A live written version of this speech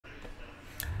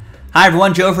Hi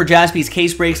everyone, Joe for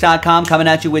JaspysCaseBreaks.com coming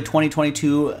at you with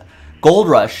 2022 Gold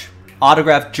Rush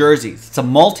autographed jerseys. It's a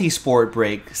multi-sport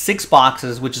break, 6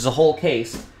 boxes, which is a whole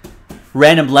case.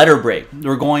 Random letter break.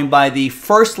 We're going by the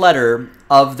first letter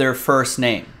of their first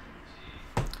name.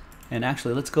 And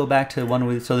actually, let's go back to one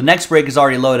with. So the next break is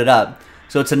already loaded up.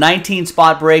 So it's a 19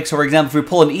 spot break. So for example, if we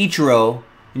pull an Ichiro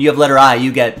and you have letter I,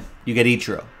 you get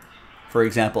Ichiro. For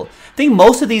example, I think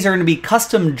most of these are going to be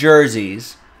custom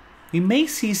jerseys. We may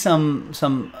see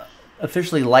some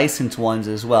officially licensed ones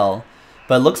as well.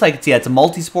 But it looks like it's a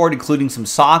multi-sport, including some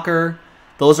soccer.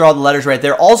 Those are all the letters right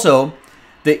there. Also,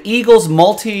 the Eagles the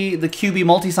QB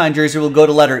multi-sign jersey will go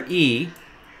to letter E.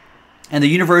 And the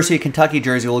University of Kentucky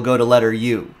jersey will go to letter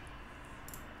U.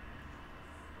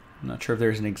 I'm not sure if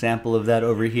there's an example of that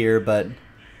over here, but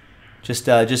just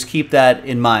keep that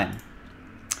in mind.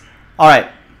 All right.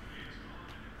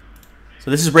 So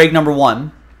this is break number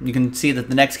 1. You can see that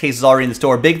the next case is already in the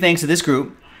store. Big thanks to this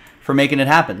group for making it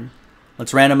happen.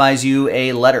 Let's randomize you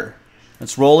a letter.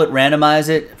 Let's roll it, randomize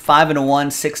it. 5 and a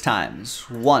 1, 6 times.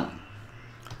 1,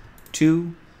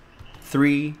 2,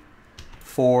 3,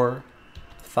 4,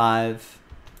 5,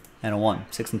 and a 1.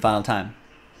 6th and final time.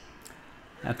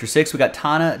 After 6, we got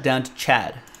Tana down to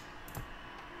Chad.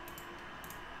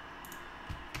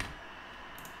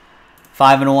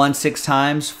 5 and a 1, 6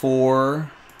 times for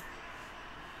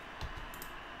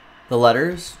the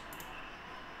letters.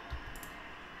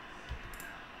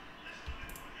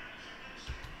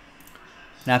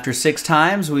 And after 6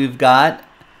 times, we've got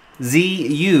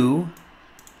ZU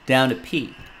down to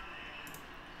P.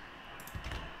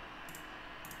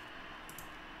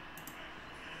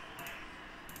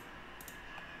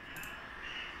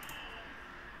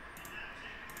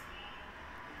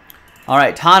 All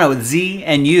right, Tana with Z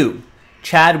and U,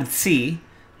 Chad with C,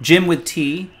 Jim with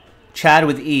T, Chad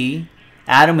with E,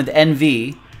 Adam with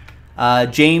NV,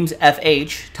 James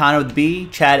FH, Tana with B,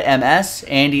 Chad MS,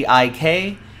 Andy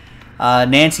IK,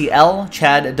 Nancy L,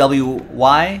 Chad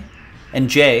WY, and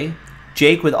J,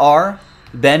 Jake with R,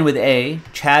 Ben with A,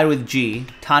 Chad with G,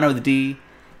 Tana with D,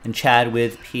 and Chad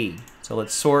with P. So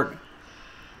let's sort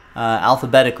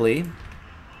alphabetically.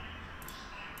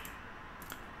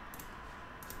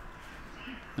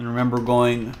 And remember,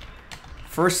 going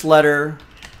first letter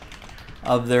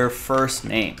of their first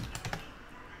name.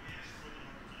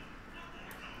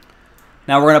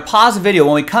 Now we're going to pause the video.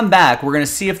 When we come back, we're going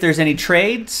to see if there's any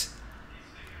trades,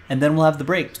 and then we'll have the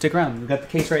break. Stick around. We've got the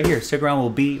case right here. Stick around.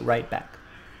 We'll be right back.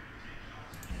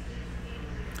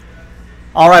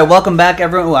 All right, welcome back,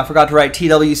 everyone. Oh, I forgot to write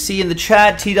TWC in the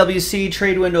chat. TWC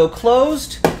trade window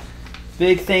closed.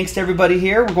 Big thanks to everybody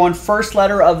here. We're going first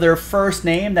letter of their first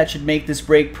name. That should make this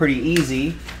break pretty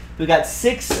easy. We've got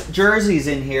 6 jerseys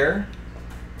in here.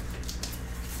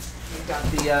 We've got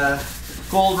the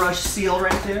Gold Rush seal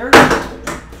right there.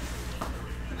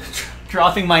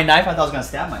 Dropping my knife. I thought I was going to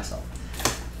stab myself.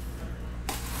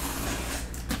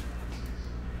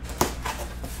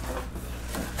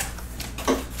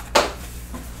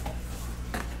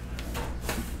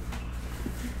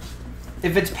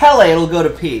 If it's Pele, it'll go to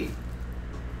P.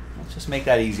 Let's just make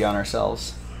that easy on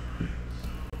ourselves.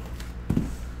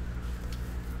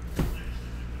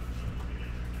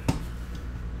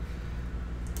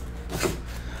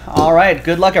 All right,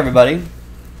 good luck, everybody.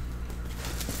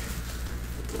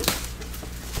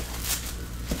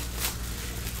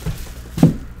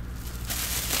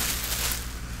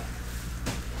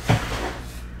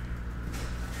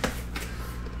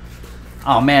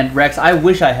 Oh man, Rex, I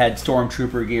wish I had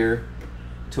Stormtrooper gear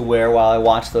to wear while I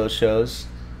watch those shows,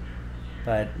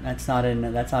 but that's not in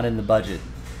the budget.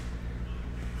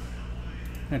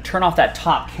 I'm gonna turn off that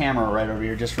top camera right over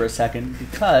here just for a second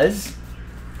because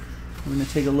we're gonna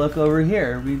take a look over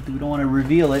here. We don't want to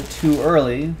reveal it too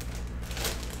early.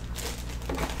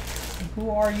 Who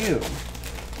are you?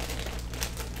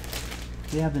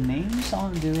 Do we have the names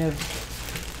on? Do we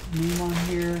have name on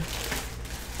here?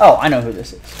 Oh, I know who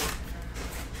this is.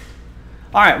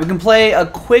 All right, we can play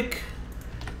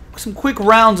some quick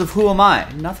rounds of Who Am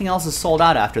I? Nothing else is sold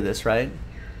out after this, right?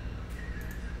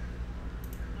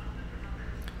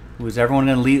 Was everyone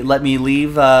going to let me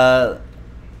leave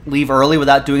early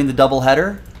without doing the double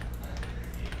header?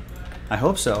 I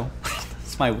hope so.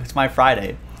 It's my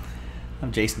Friday.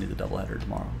 I'm Jason do the double header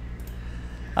tomorrow.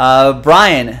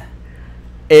 Brian.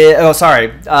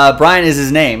 Brian is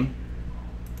his name.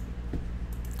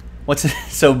 What's it?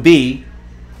 So B.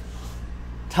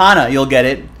 Tana, you'll get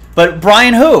it. But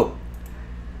Brian who?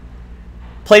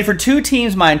 Played for 2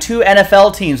 teams, two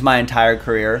NFL teams my entire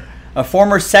career. A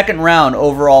former 2nd round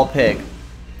overall pick.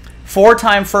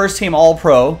 4-time first team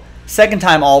All-Pro. 2nd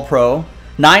time All-Pro.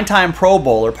 9-time Pro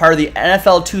Bowler, part of the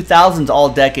NFL 2000s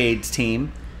All-Decades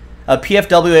team, a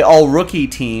PFWA All-Rookie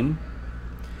team.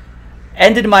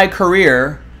 Ended my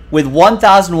career with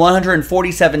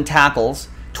 1,147 tackles,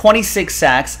 26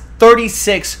 sacks,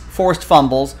 36 forced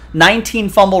fumbles, 19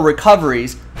 fumble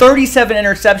recoveries, 37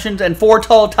 interceptions, and 4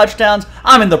 total touchdowns.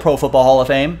 I'm in the Pro Football Hall of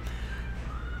Fame.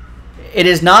 It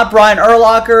is not Brian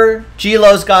Urlacher.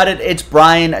 G-Lo's got it. It's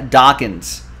Brian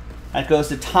Dawkins. That goes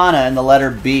to Tana in the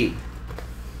letter B.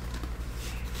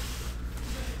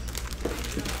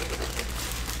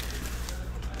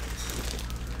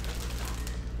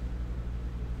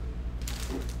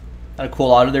 Got a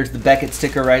cool auto. There's the Beckett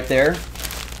sticker right there.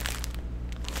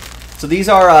 So these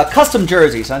are custom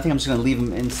jerseys. I think I'm just going to leave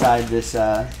them inside this.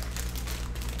 Yeah,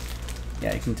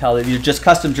 you can tell that these are just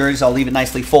custom jerseys. I'll leave it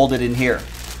nicely folded in here.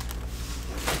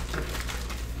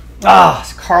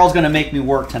 Ah, Carl's going to make me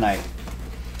work tonight.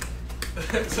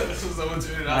 This would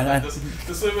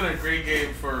have been a great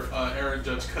game for Aaron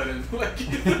Judge cut-in. To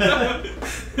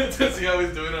see how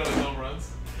he's doing on his home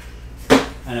runs.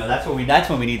 I know, that's when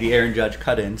we need the Aaron Judge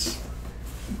cut-ins.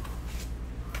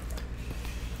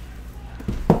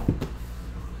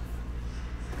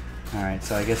 Alright,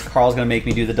 so I guess Carl's going to make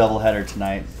me do the doubleheader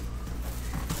tonight.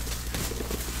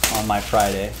 On my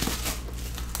Friday.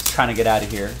 Just trying to get out of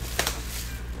here.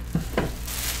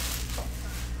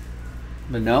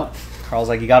 But no, Carl's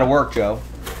like, you got to work, Joe.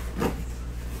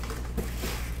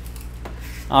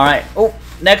 Alright, oh,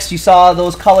 next you saw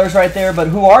those colors right there, but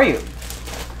who are you?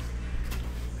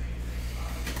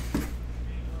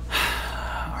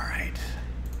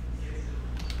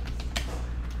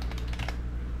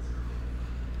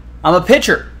 I'm a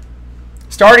pitcher.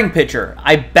 Starting pitcher.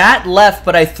 I bat left,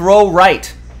 but I throw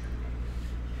right.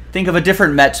 Think of a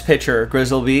different Mets pitcher,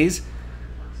 Grizzlebees.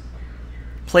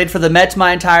 Played for the Mets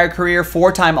my entire career.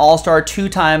 4-time All-Star,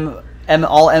 2-time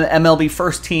All-MLB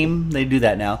first team. They do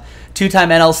that now. 2-time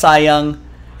NL Cy Young,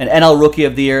 an NL Rookie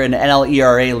of the Year, an NL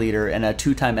ERA leader, and a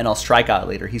 2-time NL strikeout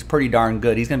leader. He's pretty darn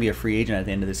good. He's going to be a free agent at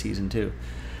the end of the season, too.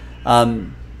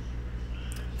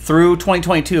 Through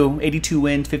 2022, 82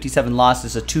 wins, 57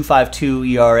 losses, a 2.52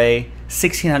 ERA,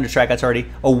 1,600 strikeouts already,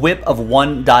 a whip of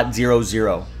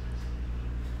 1.00.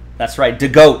 That's right.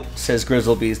 DeGoat, says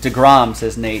Grizzlebees. DeGrom,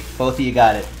 says Nate. Both of you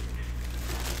got it.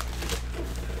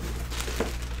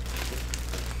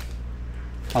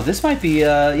 Oh, this might be,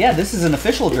 yeah, this is an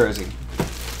official jersey.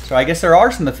 So I guess there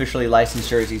are some officially licensed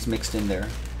jerseys mixed in there.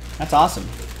 That's awesome.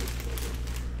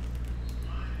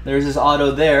 There's this auto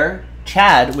there.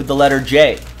 Chad with the letter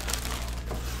J.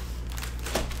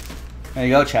 There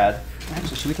you go, Chad.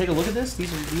 Actually, should we take a look at this?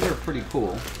 These are pretty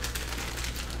cool.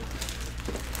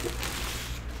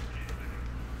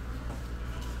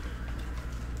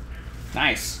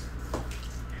 Nice.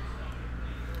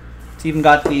 It's even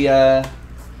got the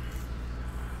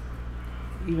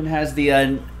even has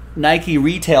the Nike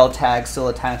retail tag still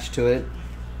attached to it.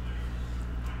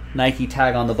 Nike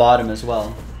tag on the bottom as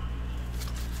well.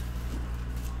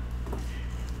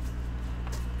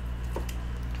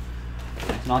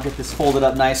 And I'll get this folded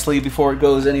up nicely before it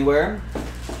goes anywhere.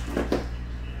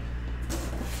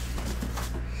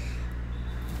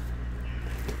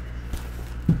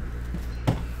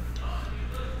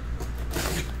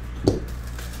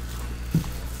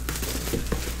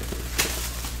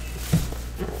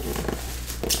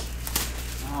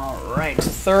 All right,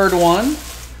 third one.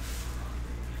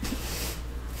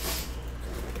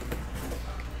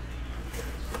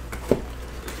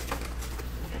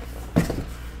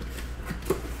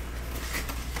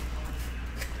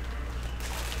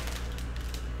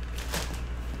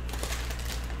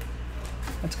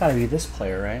 That's got to be this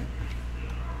player, right?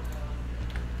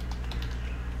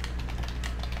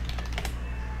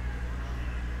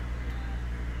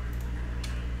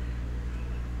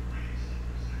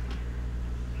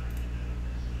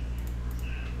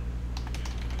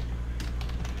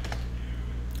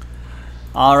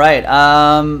 All right.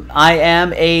 I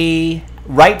am a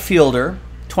right fielder,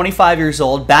 25 years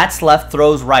old, bats left,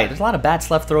 throws right. There's a lot of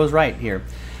bats left, throws right here.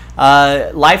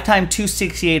 Lifetime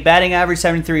 268 batting average,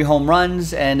 73 home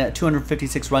runs, and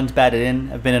 256 runs batted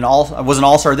in. I was an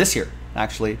all-star this year,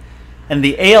 actually, and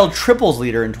the AL triples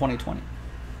leader in 2020.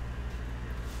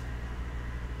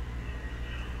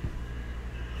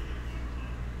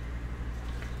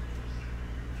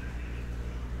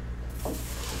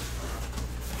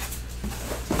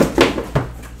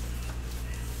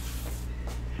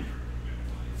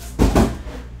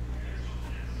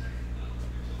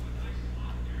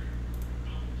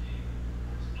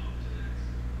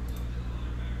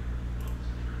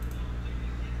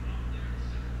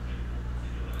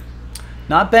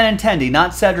 Not Benintendi,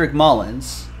 not Cedric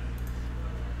Mullins.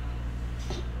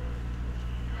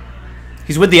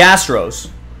 He's with the Astros.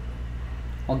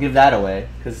 I'll give that away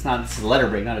because it's a letter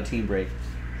break, not a team break.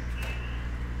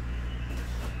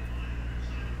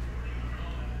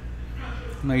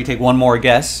 Now you take one more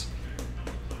guess.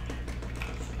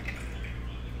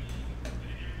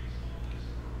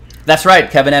 That's right,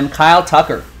 Kevin M. Kyle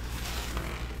Tucker.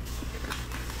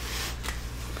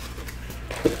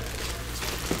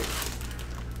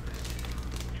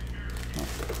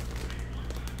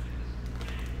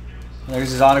 There's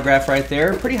his autograph right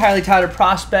there. Pretty highly touted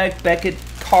prospect. Beckett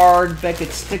card,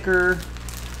 Beckett sticker.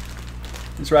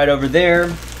 It's right over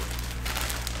there.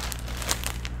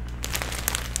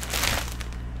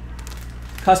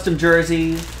 Custom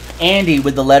jersey. Andy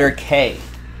with the letter K.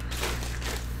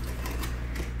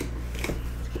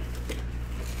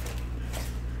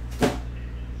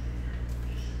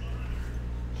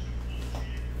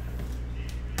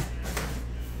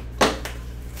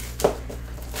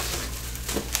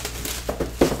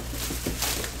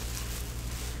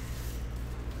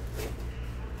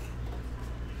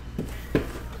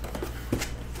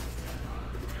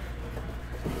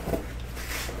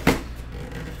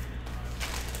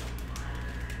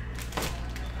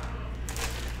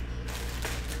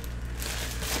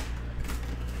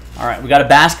 All right, we got a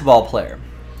basketball player.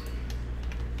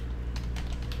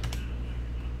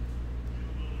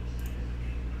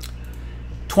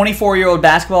 "24-year-old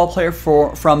basketball player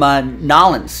from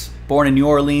Nolens, born in New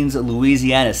Orleans,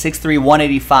 Louisiana. 6'3",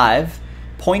 185,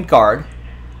 point guard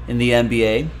in the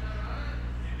NBA.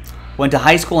 Went to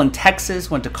high school in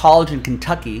Texas, went to college in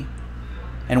Kentucky,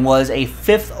 and was a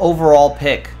 5th overall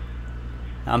pick.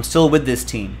 I'm still with this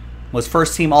team. Was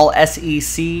first team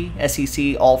All-SEC,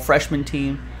 SEC All-Freshman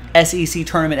team, SEC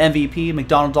Tournament MVP,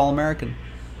 McDonald's All-American.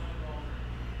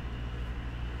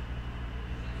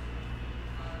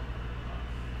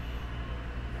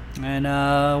 And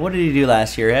what did he do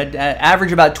last year? Had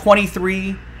averaged about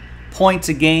 23 points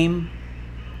a game,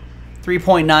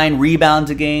 3.9 rebounds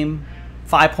a game,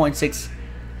 5.6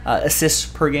 assists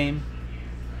per game.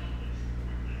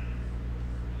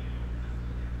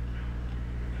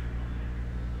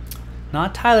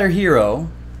 Not Tyler Hero.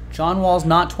 John Wall's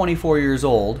not 24 years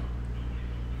old.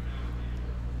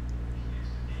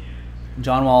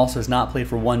 John Wall also has not played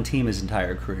for one team his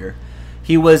entire career.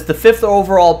 He was the 5th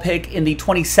overall pick in the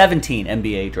 2017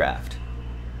 NBA draft.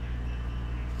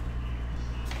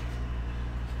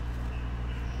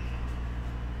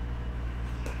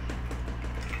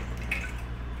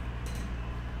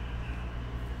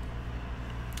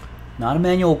 Not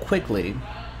Emmanuel Quickly.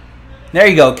 There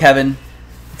you go, Kevin.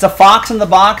 It's a Fox in the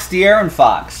box, De'Aaron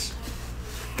Fox.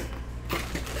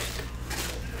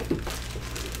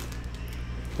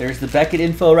 There's the Beckett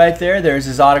info right there. There's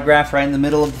his autograph right in the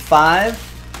middle of the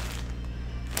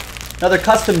 5. Another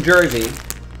custom jersey.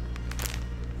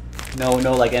 No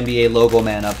like NBA logo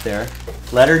man up there.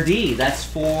 Letter D. That's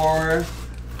for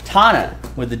Tana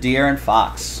with the De'Aaron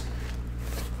Fox.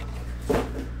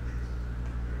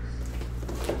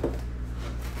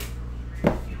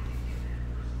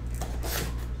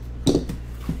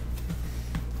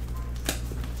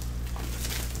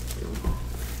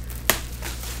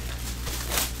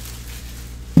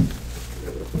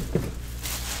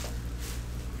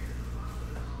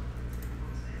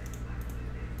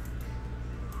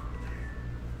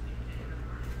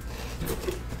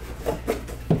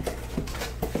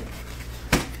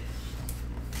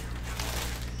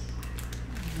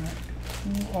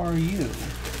 Who are you?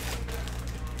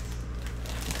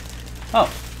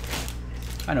 Oh,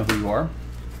 I know who you are.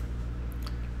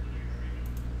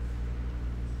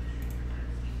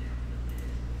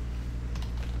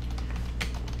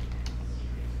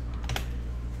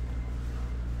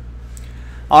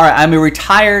 All right, I'm a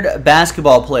retired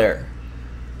basketball player.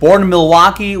 Born in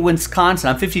Milwaukee, Wisconsin.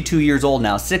 I'm 52 years old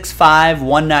now. 6'5",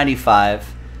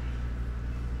 195.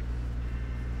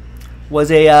 Was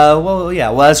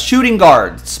was shooting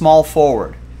guard, small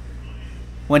forward.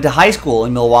 Went to high school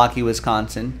in Milwaukee,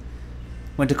 Wisconsin.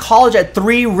 Went to college at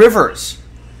Three Rivers.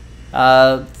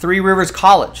 Three Rivers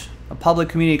College, a public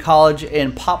community college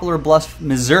in Poplar Bluff,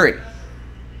 Missouri.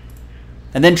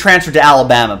 And then transferred to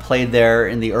Alabama, played there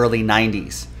in the early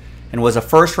 90s. And was a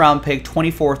first-round pick,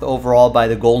 24th overall by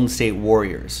the Golden State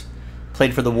Warriors.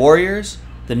 Played for the Warriors,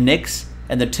 the Knicks,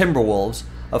 and the Timberwolves.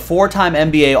 A 4-time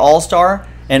NBA All-Star,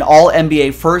 an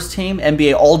All-NBA First Team,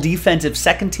 NBA All-Defensive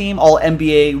Second Team,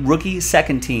 All-NBA Rookie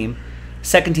Second Team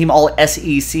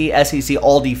All-SEC, SEC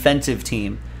All-Defensive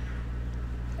Team.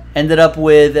 Ended up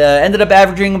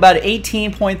averaging about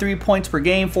 18.3 points per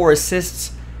game, 4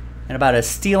 assists, and about a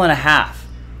steal and a half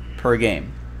per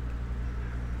game.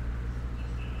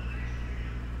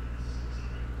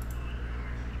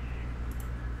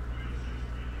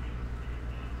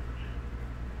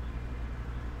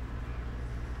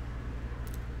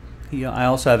 I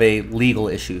also have a legal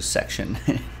issues section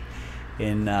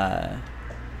in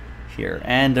here,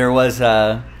 and there's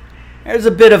a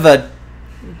bit of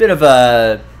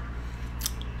a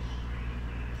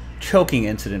choking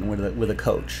incident with a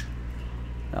coach.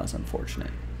 That was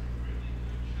unfortunate.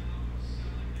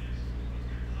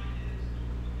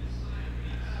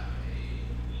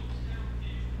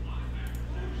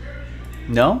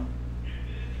 No?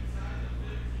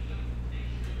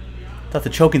 Thought the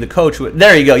choking the coach would...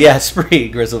 There you go. Yeah, Spree,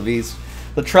 Grizzlebees.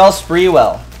 Latrell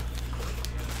Sprewell.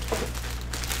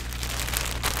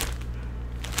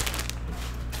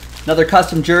 Another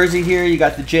custom jersey here. You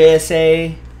got the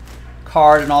JSA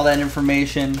card and all that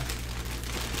information.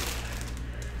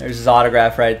 There's his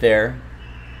autograph right there.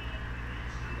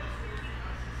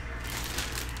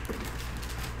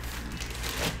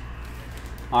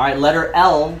 All right, letter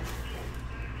L.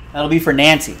 That'll be for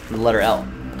Nancy, for the letter L.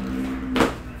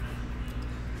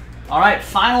 All right,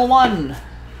 final one.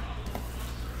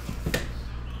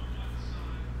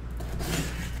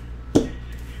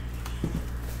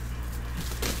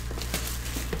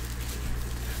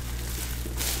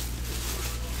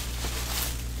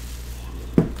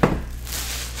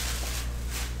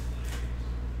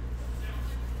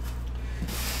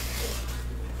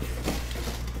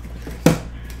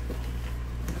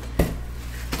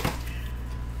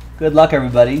 Good luck,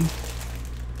 everybody.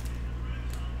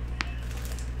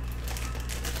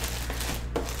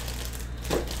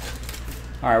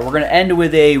 All right, we're going to end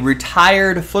with a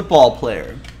retired football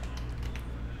player.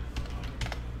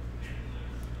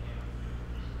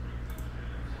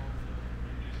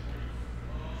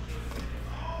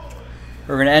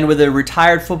 We're going to end with a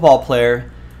retired football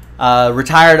player,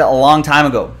 retired a long time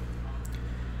ago.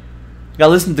 You got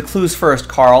to listen to the clues first,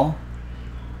 Carl.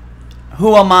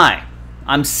 Who am I?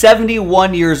 I'm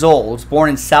 71 years old, born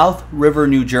in South River,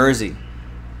 New Jersey.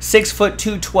 6 foot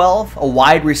 212, a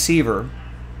wide receiver.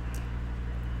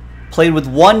 Played with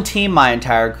one team my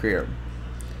entire career.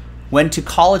 Went to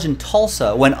college in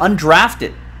Tulsa, went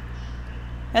undrafted,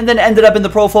 and then ended up in the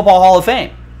Pro Football Hall of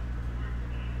Fame.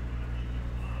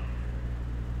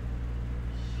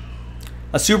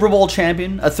 A Super Bowl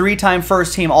champion, a 3-time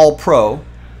first-team All-Pro,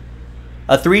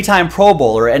 a 3-time Pro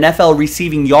Bowler, NFL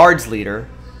receiving yards leader,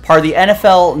 part of the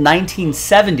NFL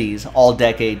 1970s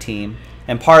All-Decade team,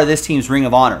 and part of this team's Ring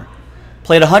of Honor.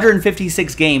 Played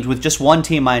 156 games with just one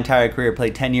team my entire career,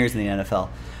 played 10 years in the NFL.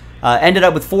 Ended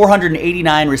up with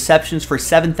 489 receptions for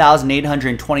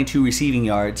 7,822 receiving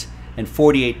yards and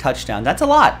 48 touchdowns. That's a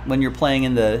lot when you're playing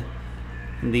in the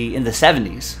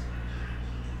 70s.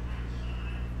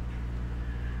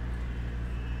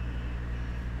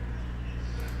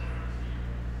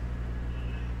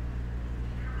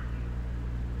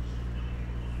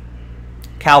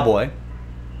 Cowboy.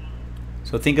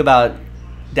 So think about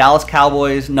Dallas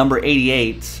Cowboys number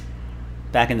 88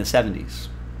 back in the 70s.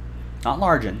 Not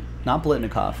Largent, not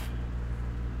Blitnikoff.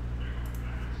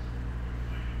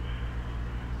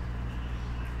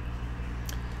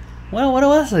 Well, what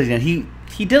else is he?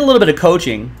 He did a little bit of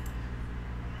coaching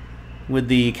with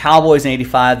the Cowboys in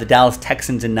 '85, the Dallas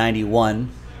Texans in '91.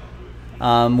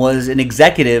 Was an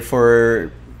executive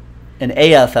for an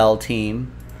AFL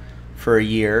team for a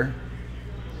year.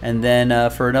 And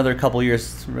then for another couple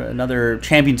years, another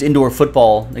Champions Indoor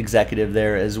Football executive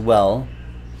there as well.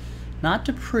 Not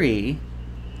Dupree.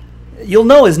 You'll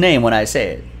know his name when I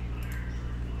say it.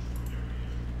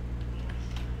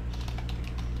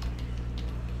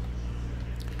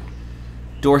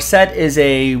 Dorsett is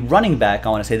a running back, I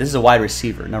want to say. This is a wide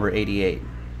receiver, number 88.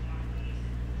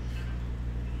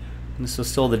 This was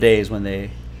still the days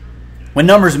when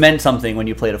numbers meant something when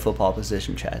you played a football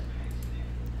position, Chad.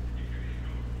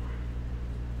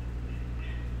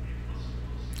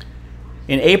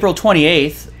 In April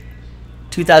 28th,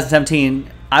 2017,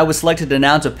 I was selected to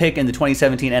announce a pick in the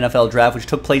 2017 NFL Draft, which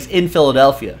took place in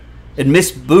Philadelphia.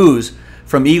 Amidst boos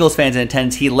from Eagles fans in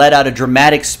attendance, he let out a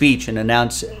dramatic speech and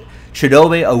announced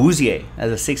Chidobe Awuzie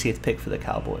as a 60th pick for the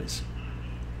Cowboys.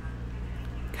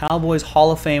 Cowboys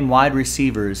Hall of Fame wide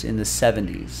receivers in the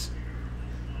 70s.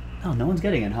 Oh, no one's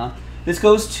getting it, huh? This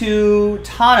goes to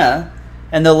Tana,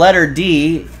 and the letter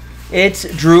D, it's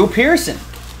Drew Pearson.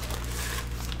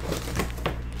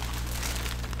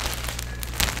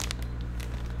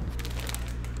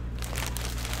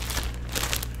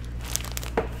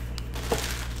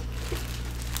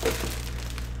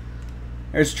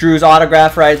 There's Drew's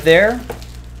autograph right there.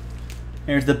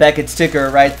 There's the Beckett sticker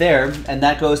right there. And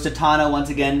that goes to Tana once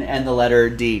again and the letter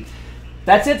D.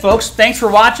 That's it, folks. Thanks for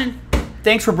watching.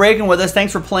 Thanks for breaking with us.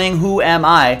 Thanks for playing Who Am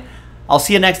I? I'll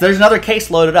see you next. There's another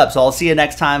case loaded up, so I'll see you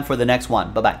next time for the next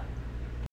one. Bye-bye.